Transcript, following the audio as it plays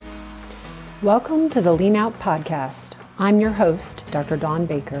Welcome to the Lean Out Podcast. I'm your host, Dr. Dawn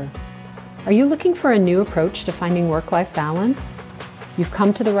Baker. Are you looking for a new approach to finding work-life balance? You've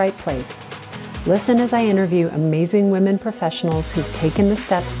come to the right place. Listen as I interview amazing women professionals who've taken the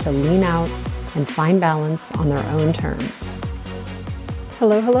steps to lean out and find balance on their own terms.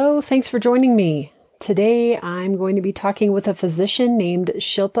 Hello. Thanks for joining me. Today, I'm going to be talking with a physician named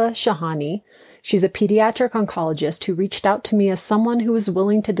Shilpa Shahani. She's a pediatric oncologist who reached out to me as someone who was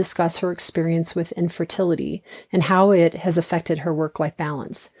willing to discuss her experience with infertility and how it has affected her work-life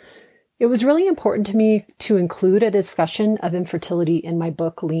balance. It was really important to me to include a discussion of infertility in my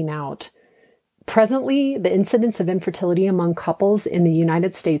book, Lean Out. Presently, the incidence of infertility among couples in the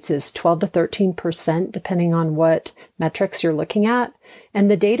United States is 12 to 13%, depending on what metrics you're looking at.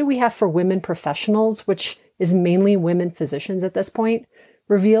 And the data we have for women professionals, which is mainly women physicians at this point,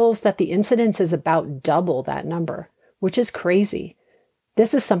 reveals that the incidence is about double that number, which is crazy.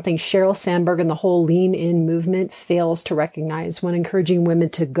 This is something Sheryl Sandberg and the whole Lean In movement fails to recognize when encouraging women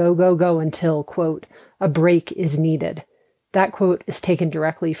to go until, quote, a break is needed. That quote is taken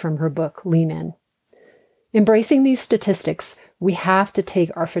directly from her book, Lean In. Embracing these statistics, we have to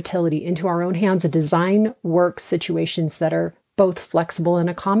take our fertility into our own hands and design work situations that are both flexible and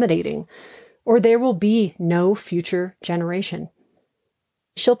accommodating, or there will be no future generation.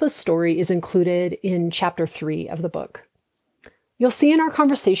 Shilpa's story is included in chapter 3 of the book. You'll see in our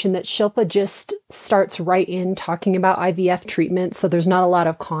conversation that Shilpa just starts right in talking about IVF treatment, so there's not a lot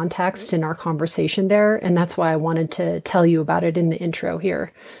of context in our conversation there, and that's why I wanted to tell you about it in the intro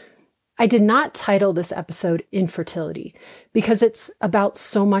here. I did not title this episode Infertility because it's about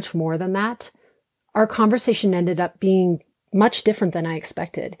so much more than that. Our conversation ended up being much different than I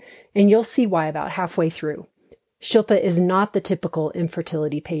expected, and you'll see why about halfway through. Shilpa is not the typical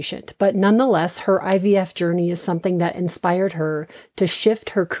infertility patient, but nonetheless, her IVF journey is something that inspired her to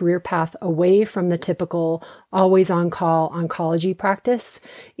shift her career path away from the typical always-on-call oncology practice,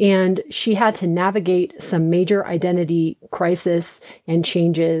 and she had to navigate some major identity crisis and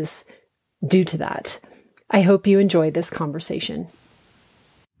changes due to that. I hope you enjoy this conversation.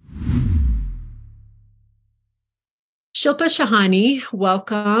 Shilpa Shahani,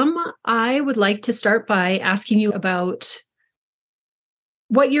 welcome. I would like to start by asking you about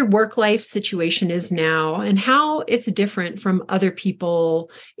what your work-life situation is now and how it's different from other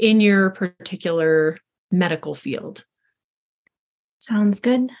people in your particular medical field. Sounds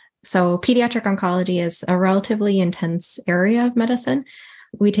good. So pediatric oncology is a relatively intense area of medicine.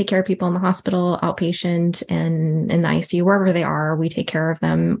 We take care of people in the hospital, outpatient, and in the ICU, wherever they are. We take care of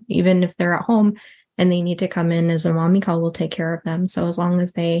them, even if they're at home and they need to come in as a mommy call, we'll take care of them. So as long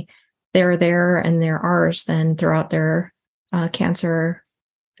as they're there and they're ours, then throughout their cancer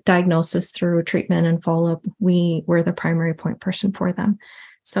diagnosis through treatment and follow-up, we're the primary point person for them.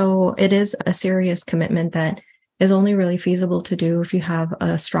 So it is a serious commitment that is only really feasible to do if you have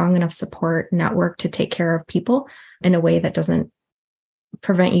a strong enough support network to take care of people in a way that doesn't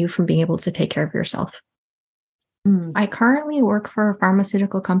prevent you from being able to take care of yourself. I currently work for a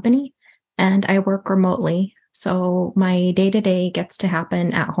pharmaceutical company and I work remotely. So my day-to-day gets to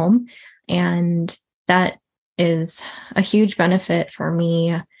happen at home. And that is a huge benefit for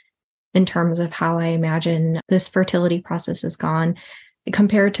me in terms of how I imagine this fertility process has gone.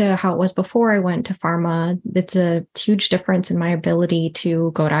 Compared to how it was before I went to pharma, it's a huge difference in my ability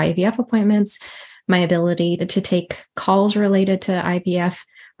to go to IVF appointments, my ability to take calls related to IVF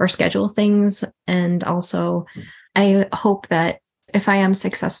or schedule things. And also, I hope that if I am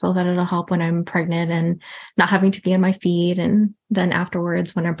successful, that it'll help when I'm pregnant and not having to be on my feed, and then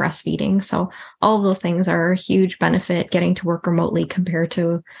afterwards when I'm breastfeeding. So all of those things are a huge benefit getting to work remotely compared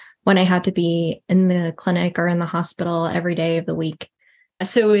to when I had to be in the clinic or in the hospital every day of the week.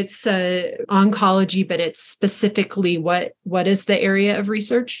 So it's oncology, but it's specifically what is the area of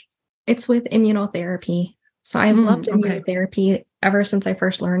research? It's with immunotherapy. So I've loved immunotherapy ever since I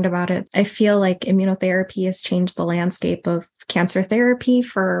first learned about it. I feel like immunotherapy has changed the landscape of cancer therapy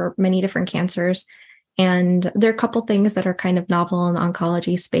for many different cancers. And there are a couple things that are kind of novel in the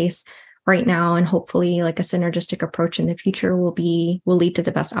oncology space right now. And hopefully like a synergistic approach in the future will lead to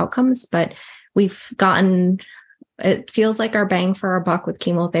the best outcomes. But it feels like our bang for our buck with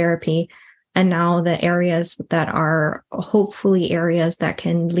chemotherapy. And now the areas that are hopefully areas that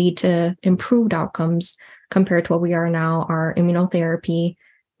can lead to improved outcomes compared to what we are now are immunotherapy,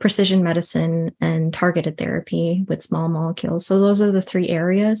 precision medicine, and targeted therapy with small molecules. So those are the three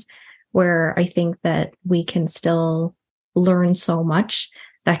areas where I think that we can still learn so much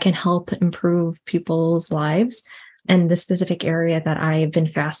that can help improve people's lives. And the specific area that I've been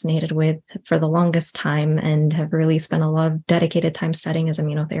fascinated with for the longest time and have really spent a lot of dedicated time studying is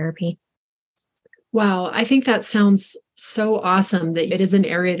immunotherapy. Wow, I think that sounds so awesome that it is an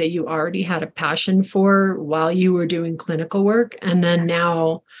area that you already had a passion for while you were doing clinical work. And then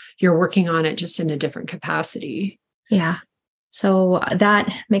now you're working on it just in a different capacity. Yeah. So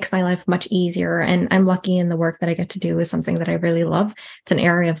that makes my life much easier. And I'm lucky in the work that I get to do is something that I really love. It's an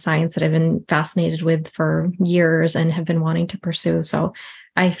area of science that I've been fascinated with for years and have been wanting to pursue. So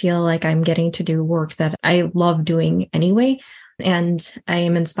I feel like I'm getting to do work that I love doing anyway, and I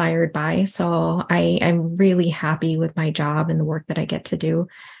am inspired by. So I'm really happy with my job and the work that I get to do.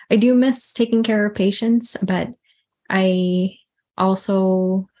 I do miss taking care of patients, but I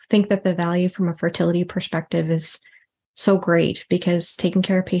also think that the value from a fertility perspective is so great, because taking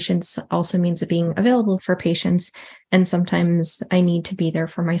care of patients also means being available for patients. And sometimes I need to be there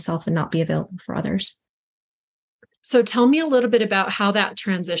for myself and not be available for others. So tell me a little bit about how that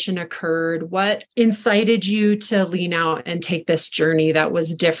transition occurred. What incited you to lean out and take this journey that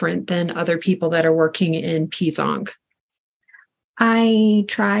was different than other people that are working in PZONC? I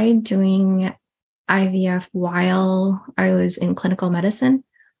tried doing IVF while I was in clinical medicine.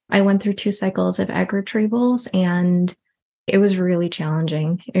 I went through 2 cycles of egg retrievals, and it was really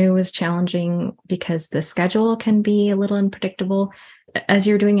challenging. It was challenging because the schedule can be a little unpredictable. As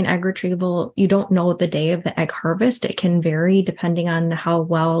you're doing an egg retrieval, you don't know the day of the egg harvest. It can vary depending on how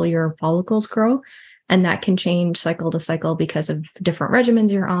well your follicles grow. And that can change cycle to cycle because of different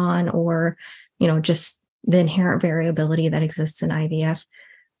regimens you're on, or, just the inherent variability that exists in IVF.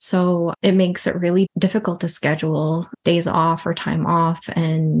 So it makes it really difficult to schedule days off or time off.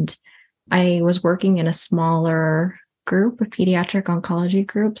 And I was working in a smaller group, a pediatric oncology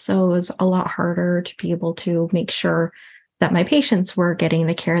group. So it was a lot harder to be able to make sure that my patients were getting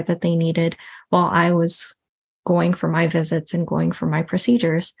the care that they needed while I was going for my visits and going for my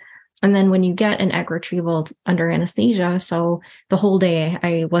procedures. And then when you get an egg retrieval, it's under anesthesia. So the whole day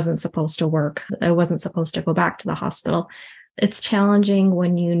I wasn't supposed to work. I wasn't supposed to go back to the hospital. It's challenging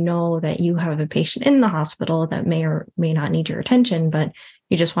when you know that you have a patient in the hospital that may or may not need your attention, but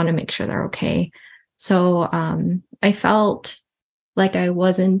you just want to make sure they're okay. So I felt like I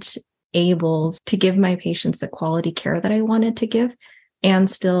wasn't able to give my patients the quality care that I wanted to give and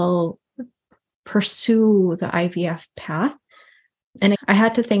still pursue the IVF path. And I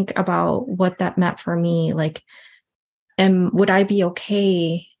had to think about what that meant for me. Like, would I be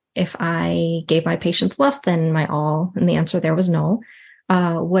okay if I gave my patients less than my all? And the answer there was no.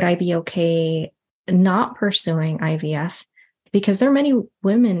 Would I be okay not pursuing IVF? Because there are many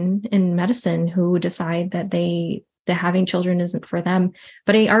women in medicine who decide that having children isn't for them.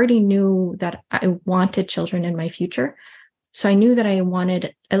 But I already knew that I wanted children in my future. So I knew that I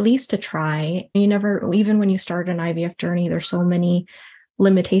wanted at least to try. Even when you start an IVF journey, there's so many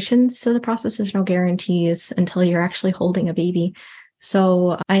limitations to the process. There's no guarantees until you're actually holding a baby.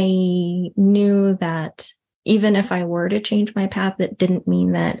 So I knew that even if I were to change my path, that didn't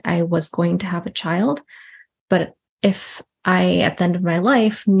mean that I was going to have a child. But if I, at the end of my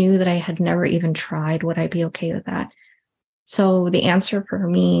life, knew that I had never even tried, would I be okay with that? So the answer for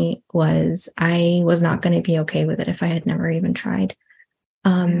me was I was not going to be okay with it if I had never even tried.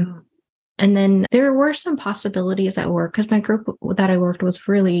 And then there were some possibilities at work, because my group that I worked was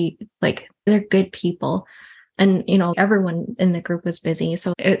really they're good people. And, everyone in the group was busy.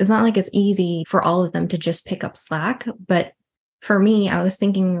 So it's not like it's easy for all of them to just pick up slack. But for me, I was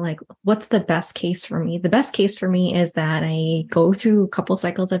thinking, what's the best case for me? The best case for me is that I go through a couple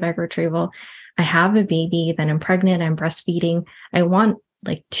cycles of egg retrieval. I have a baby, then I'm pregnant, I'm breastfeeding. I want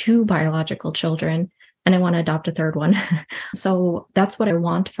 2 biological children, and I want to adopt a 3rd one. So that's what I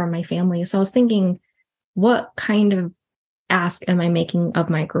want from my family. So I was thinking, what kind of ask am I making of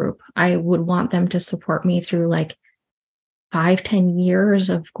my group? I would want them to support me through 5-10 years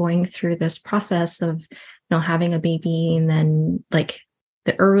of going through this process of having a baby, and then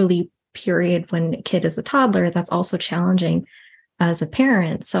the early period when a kid is a toddler, that's also challenging as a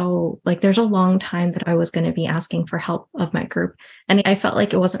parent. So there's a long time that I was going to be asking for help of my group. And I felt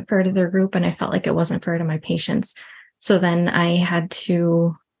like it wasn't fair to their group, and I felt like it wasn't fair to my patients. So then I had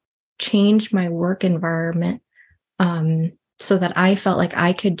to change my work environment so that I felt like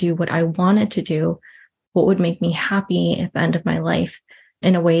I could do what I wanted to do, what would make me happy at the end of my life,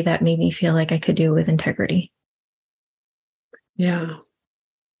 in a way that made me feel like I could do it with integrity. Yeah.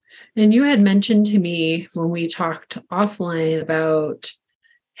 And you had mentioned to me when we talked offline about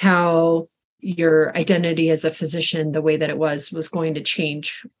how your identity as a physician, the way that it was going to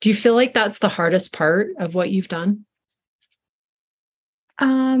change. Do you feel like that's the hardest part of what you've done?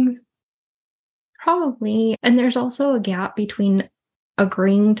 Probably. And there's also a gap between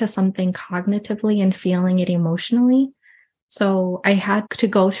agreeing to something cognitively and feeling it emotionally. So I had to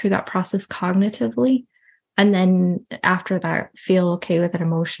go through that process cognitively. And then after that, feel okay with it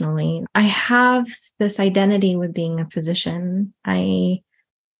emotionally. I have this identity with being a physician. I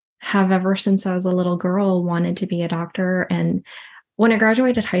have ever since I was a little girl wanted to be a doctor. And when I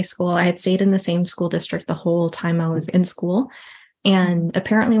graduated high school, I had stayed in the same school district the whole time I was in school. And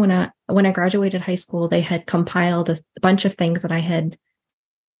apparently when I graduated high school, they had compiled a bunch of things that I had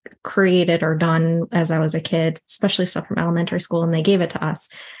created or done as I was a kid, especially stuff from elementary school, and they gave it to us.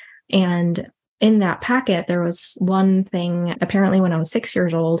 And in that packet, there was one thing, apparently when I was 6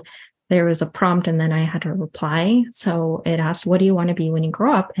 years old, there was a prompt and then I had to reply. So it asked, what do you want to be when you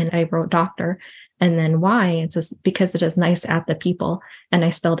grow up? And I wrote doctor. And then why? It says, because it is nice at the people. And I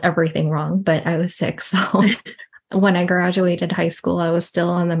spelled everything wrong, but I was 6. So when I graduated high school, I was still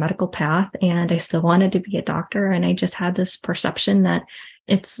on the medical path and I still wanted to be a doctor. And I just had this perception that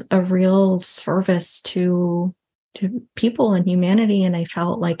it's a real service to people and humanity. And I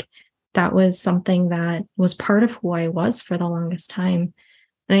felt like that was something that was part of who I was for the longest time.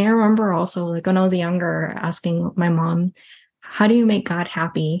 And I remember also, like when I was younger, asking my mom, how do you make God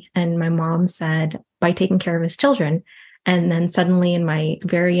happy? And my mom said, by taking care of his children. And then suddenly in my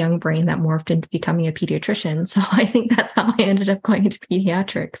very young brain, that morphed into becoming a pediatrician. So I think that's how I ended up going into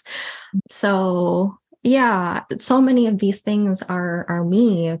pediatrics. So yeah, so many of these things are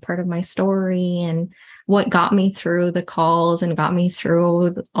me, a part of my story, and what got me through the calls and got me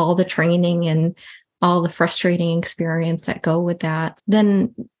through all the training and all the frustrating experience that go with that.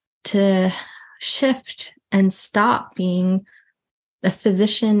 Then to shift and stop being a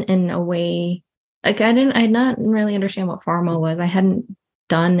physician in a way, like I did not really understand what pharma was. I hadn't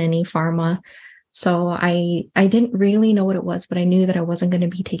done any pharma. So I didn't really know what it was, but I knew that I wasn't going to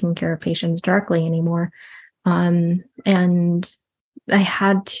be taking care of patients directly anymore. And I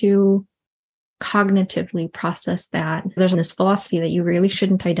had to cognitively process that. There's this philosophy that you really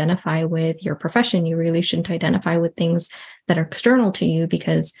shouldn't identify with your profession. You really shouldn't identify with things that are external to you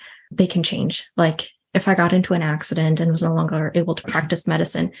because they can change. Like if I got into an accident and was no longer able to practice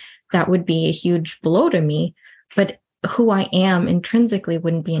medicine, that would be a huge blow to me. But who I am intrinsically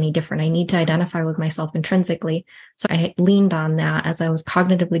wouldn't be any different. I need to identify with myself intrinsically. So I leaned on that as I was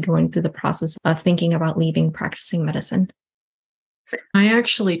cognitively going through the process of thinking about leaving practicing medicine. I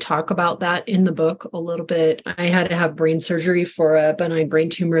actually talk about that in the book a little bit. I had to have brain surgery for a benign brain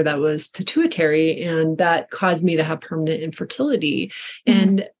tumor that was pituitary, and that caused me to have permanent infertility. Mm-hmm.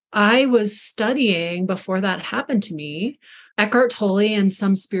 And I was studying before that happened to me, Eckhart Tolle and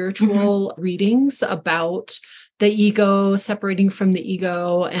some spiritual readings about the ego, separating from the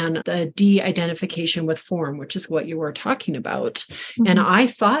ego, and the de-identification with form, which is what you were talking about. Mm-hmm. And I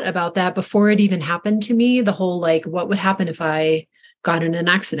thought about that before it even happened to me, the whole, like, what would happen if I got in an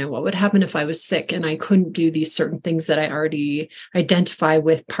accident? What would happen if I was sick and I couldn't do these certain things that I already identify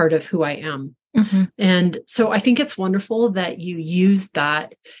with part of who I am? Mm-hmm. And so I think it's wonderful that you use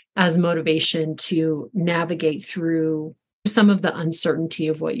that as motivation to navigate through some of the uncertainty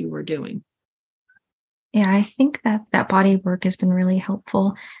of what you were doing. Yeah, I think that body work has been really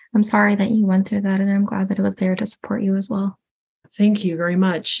helpful. I'm sorry that you went through that, and I'm glad that it was there to support you as well. Thank you very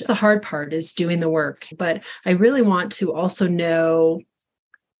much. The hard part is doing the work, but I really want to also know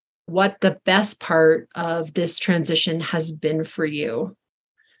what the best part of this transition has been for you.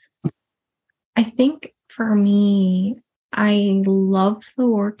 I think for me, I love the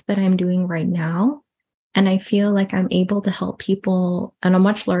work that I'm doing right now. And I feel like I'm able to help people on a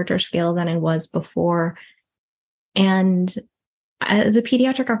much larger scale than I was before. And as a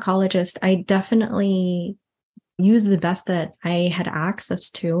pediatric oncologist, I definitely use the best that I had access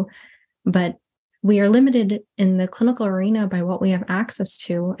to, but we are limited in the clinical arena by what we have access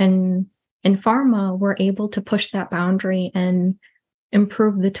to. And in pharma, we're able to push that boundary and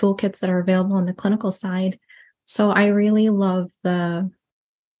improve the toolkits that are available on the clinical side. So I really love the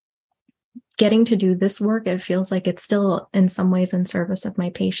getting to do this work. It feels like it's still in some ways in service of my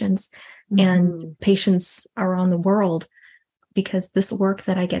patients and patients around the world, because this work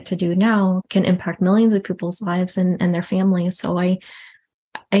that I get to do now can impact millions of people's lives and their families. So I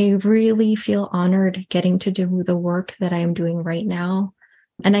really feel honored getting to do the work that I'm doing right now.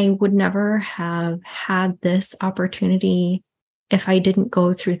 And I would never have had this opportunity if I didn't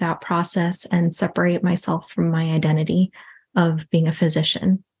go through that process and separate myself from my identity of being a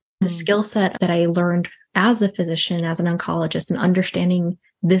physician. The skill set that I learned as a physician, as an oncologist, and understanding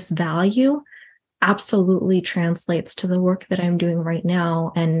this value absolutely translates to the work that I'm doing right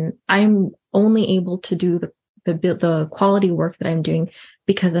now. And I'm only able to do the quality work that I'm doing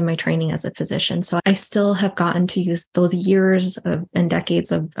because of my training as a physician. So I still have gotten to use those years and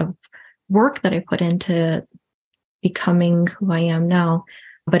decades of work that I put into becoming who I am now.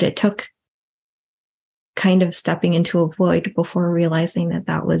 But it took kind of stepping into a void before realizing that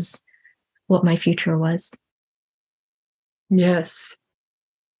that was what my future was. Yes.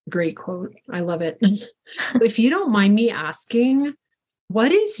 Great quote. I love it. If you don't mind me asking,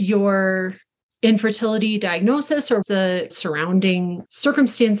 what is your infertility diagnosis or the surrounding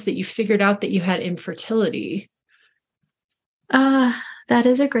circumstance that you figured out that you had infertility? That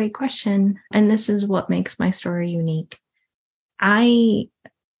is a great question. And this is what makes my story unique. I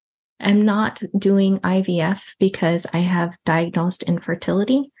am not doing IVF because I have diagnosed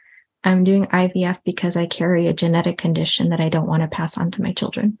infertility. I'm doing IVF because I carry a genetic condition that I don't want to pass on to my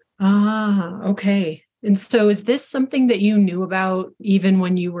children. Okay. And so is this something that you knew about even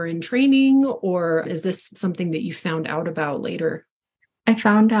when you were in training, or is this something that you found out about later? I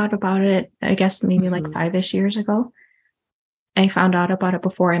found out about it, I guess, maybe like 5-ish years ago. I found out about it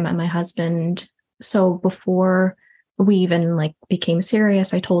before I met my husband. So before we even became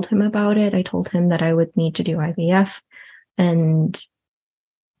serious, I told him about it. I told him that I would need to do IVF, and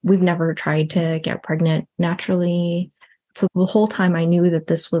we've never tried to get pregnant naturally. So the whole time I knew that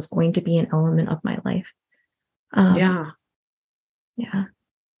this was going to be an element of my life. Yeah.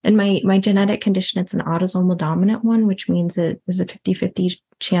 And my genetic condition, it's an autosomal dominant one, which means it is a 50-50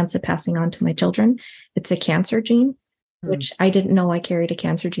 chance of passing on to my children. It's a cancer gene, which I didn't know I carried a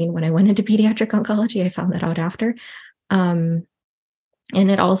cancer gene when I went into pediatric oncology. I found that out after. And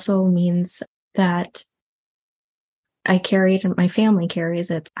it also means that I carried, and my family carries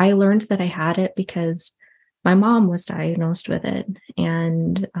it. I learned that I had it because my mom was diagnosed with it.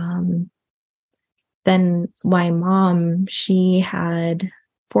 And then my mom, she had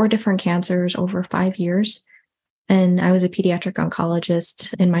 4 different cancers over 5 years. And I was a pediatric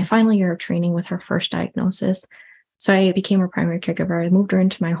oncologist in my final year of training with her first diagnosis. So I became her primary caregiver. I moved her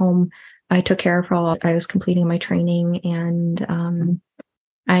into my home. I took care of her while I was completing my training. And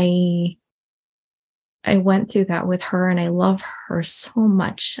I went through that with her, and I love her so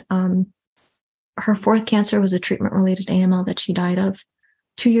much. Her 4th cancer was a treatment-related AML that she died of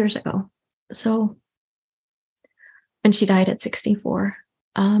 2 years ago. So, and she died at 64.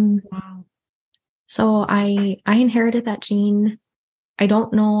 Wow. So I inherited that gene. I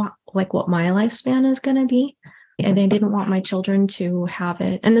don't know what my lifespan is going to be, and I didn't want my children to have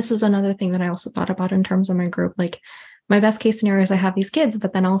it. And this was another thing that I also thought about in terms of my group. My best case scenario is I have these kids,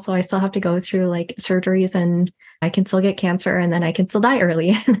 but then also I still have to go through surgeries, and I can still get cancer, and then I can still die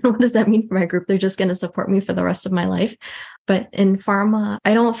early. And what does that mean for my group? They're just going to support me for the rest of my life. But in pharma,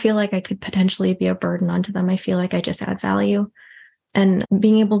 I don't feel like I could potentially be a burden onto them. I feel like I just add value. And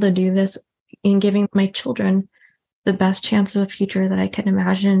being able to do this in giving my children the best chance of a future that I can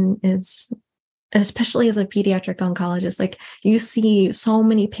imagine is, especially as a pediatric oncologist, you see so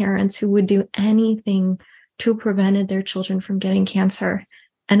many parents who would do anything to prevent their children from getting cancer.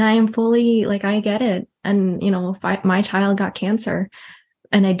 And I am fully I get it. And, if my child got cancer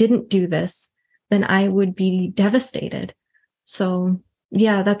and I didn't do this, then I would be devastated. So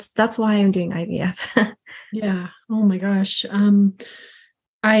yeah, that's why I'm doing IVF. Yeah. Oh my gosh.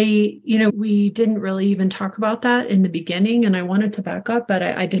 We didn't really even talk about that in the beginning, and I wanted to back up, but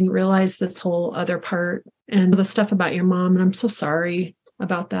I didn't realize this whole other part and the stuff about your mom. And I'm so sorry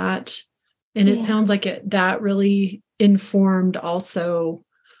about that. And it sounds like that really informed also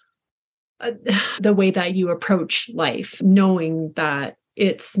the way that you approach life, knowing that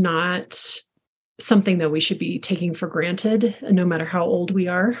it's not something that we should be taking for granted, no matter how old we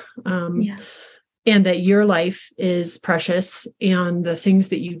are. And that your life is precious, and the things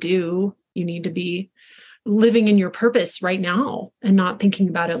that you do, you need to be living in your purpose right now and not thinking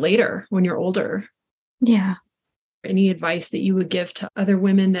about it later when you're older. Yeah. Any advice that you would give to other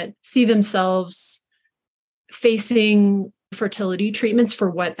women that see themselves facing fertility treatments for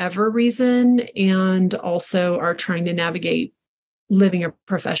whatever reason, and also are trying to navigate living a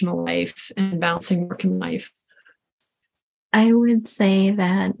professional life and balancing work and life? I would say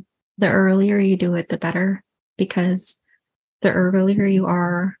that the earlier you do it, the better, because the earlier you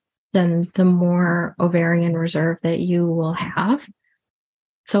are, then the more ovarian reserve that you will have.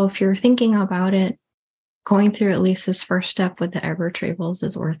 So if you're thinking about it, going through at least this first step with the egg retrievals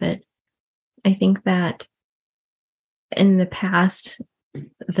is worth it. I think that in the past,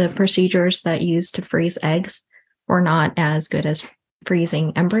 the procedures that used to freeze eggs were not as good as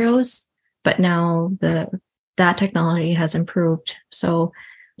freezing embryos, but now that technology has improved. So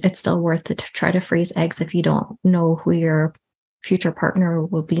it's still worth it to try to freeze eggs if you don't know who your future partner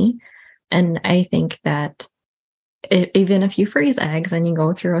will be. And I think that even if you freeze eggs and you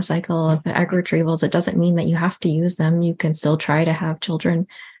go through a cycle of egg retrievals, it doesn't mean that you have to use them. You can still try to have children.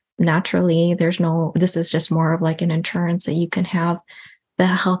 naturally, this is just more of like an insurance that you can have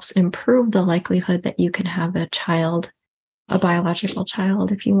that helps improve the likelihood that you can have a child, a biological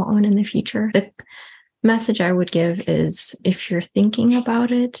child, if you want one in the future. The message I would give is, if you're thinking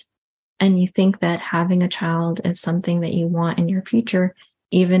about it and you think that having a child is something that you want in your future,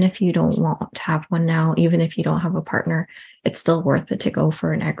 even if you don't want to have one now, even if you don't have a partner, it's still worth it to go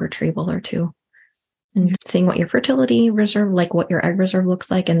for an egg retrieval or two. And seeing what your fertility reserve, like what your egg reserve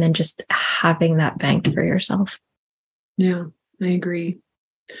looks like, and then just having that banked for yourself. Yeah, I agree.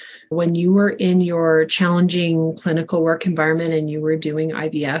 When you were in your challenging clinical work environment and you were doing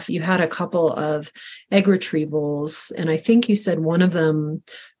IVF, you had a couple of egg retrievals. And I think you said one of them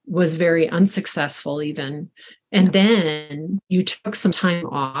was very unsuccessful even. And then you took some time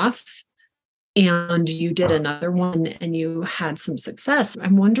off and you did another one and you had some success.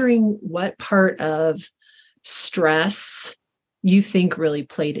 I'm wondering what part of stress you think really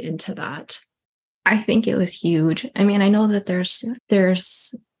played into that. I think it was huge. I mean, I know that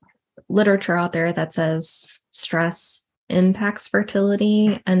there's literature out there that says stress impacts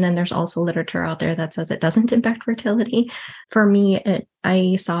fertility. And then there's also literature out there that says it doesn't impact fertility. For me,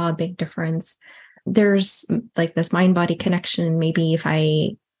 I saw a big difference. There's like this mind-body connection. Maybe if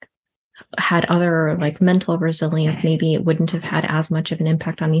I had other like mental resilience, maybe it wouldn't have had as much of an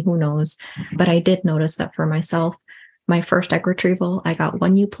impact on me. Who knows? But I did notice that for myself, my first egg retrieval, I got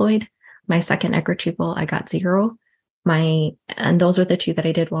 1 euploid. My second egg retrieval, I got 0. And those are the 2 that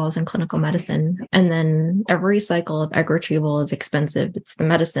I did while I was in clinical medicine. And then every cycle of egg retrieval is expensive. It's the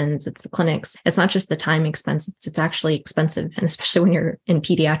medicines, it's the clinics. It's not just the time expense, it's actually expensive. And especially when you're in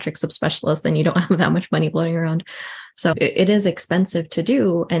pediatric subspecialist, then you don't have that much money floating around. So it is expensive to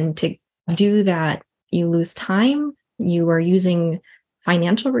do. And to do that, you lose time. You are using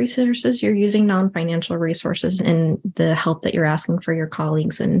financial resources, you're using non-financial resources, and the help that you're asking for your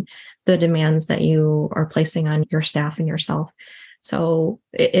colleagues and the demands that you are placing on your staff and yourself. So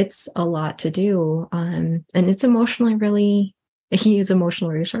it's a lot to do. And it's emotionally really, you use emotional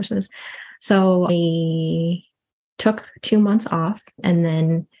resources. So I took 2 months off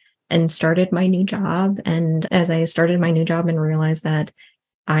and started my new job. And as I started my new job and realized that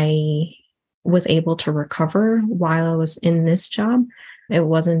I was able to recover while I was in this job, it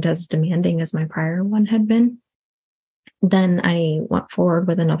wasn't as demanding as my prior one had been. Then I went forward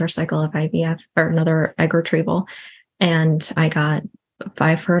with another cycle of IVF or another egg retrieval, and I got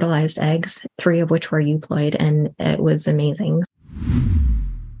 5 fertilized eggs, 3 of which were euploid, and it was amazing.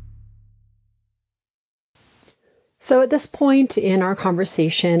 So at this point in our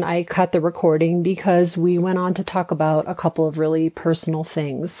conversation, I cut the recording because we went on to talk about a couple of really personal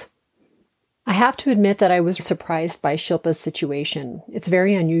things. I have to admit that I was surprised by Shilpa's situation. It's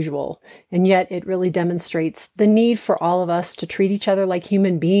very unusual, and yet it really demonstrates the need for all of us to treat each other like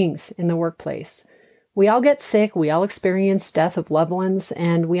human beings in the workplace. We all get sick, we all experience death of loved ones,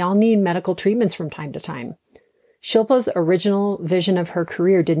 and we all need medical treatments from time to time. Shilpa's original vision of her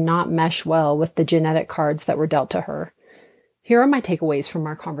career did not mesh well with the genetic cards that were dealt to her. Here are my takeaways from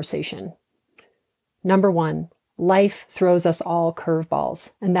our conversation. Number 1, life throws us all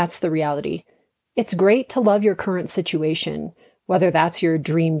curveballs, and that's the reality. It's great to love your current situation, whether that's your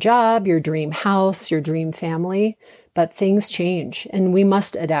dream job, your dream house, your dream family, but things change and we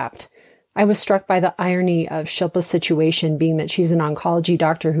must adapt. I was struck by the irony of Shilpa's situation being that she's an oncology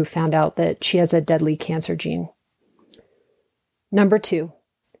doctor who found out that she has a deadly cancer gene. Number 2,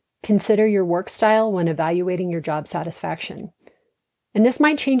 consider your work style when evaluating your job satisfaction. And this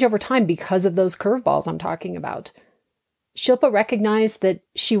might change over time because of those curveballs I'm talking about. Shilpa recognized that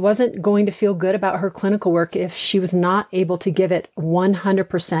she wasn't going to feel good about her clinical work if she was not able to give it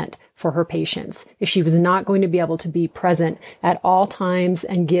 100% for her patients, if she was not going to be able to be present at all times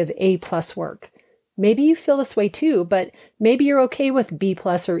and give A+ work. Maybe you feel this way too, but maybe you're okay with B+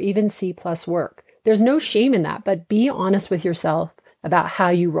 or even C+ work. There's no shame in that, but be honest with yourself about how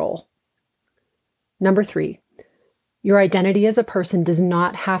you roll. Number 3, your identity as a person does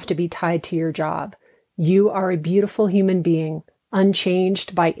not have to be tied to your job. You are a beautiful human being,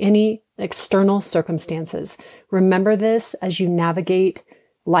 unchanged by any external circumstances. Remember this as you navigate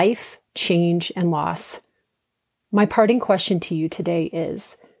life, change, and loss. My parting question to you today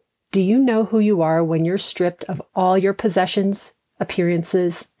is, do you know who you are when you're stripped of all your possessions,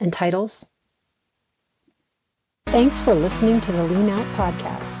 appearances, and titles? Thanks for listening to the Lean Out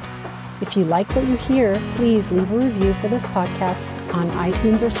podcast. If you like what you hear, please leave a review for this podcast on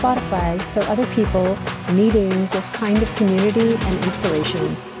iTunes or Spotify so other people needing this kind of community and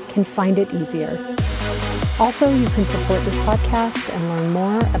inspiration can find it easier. Also, you can support this podcast and learn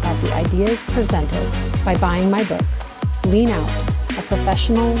more about the ideas presented by buying my book, Lean Out, a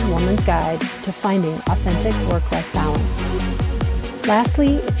professional woman's guide to finding authentic work-life balance.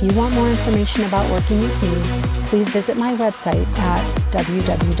 Lastly, if you want more information about working with me, please visit my website at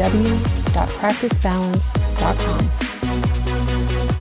www.practicebalance.com.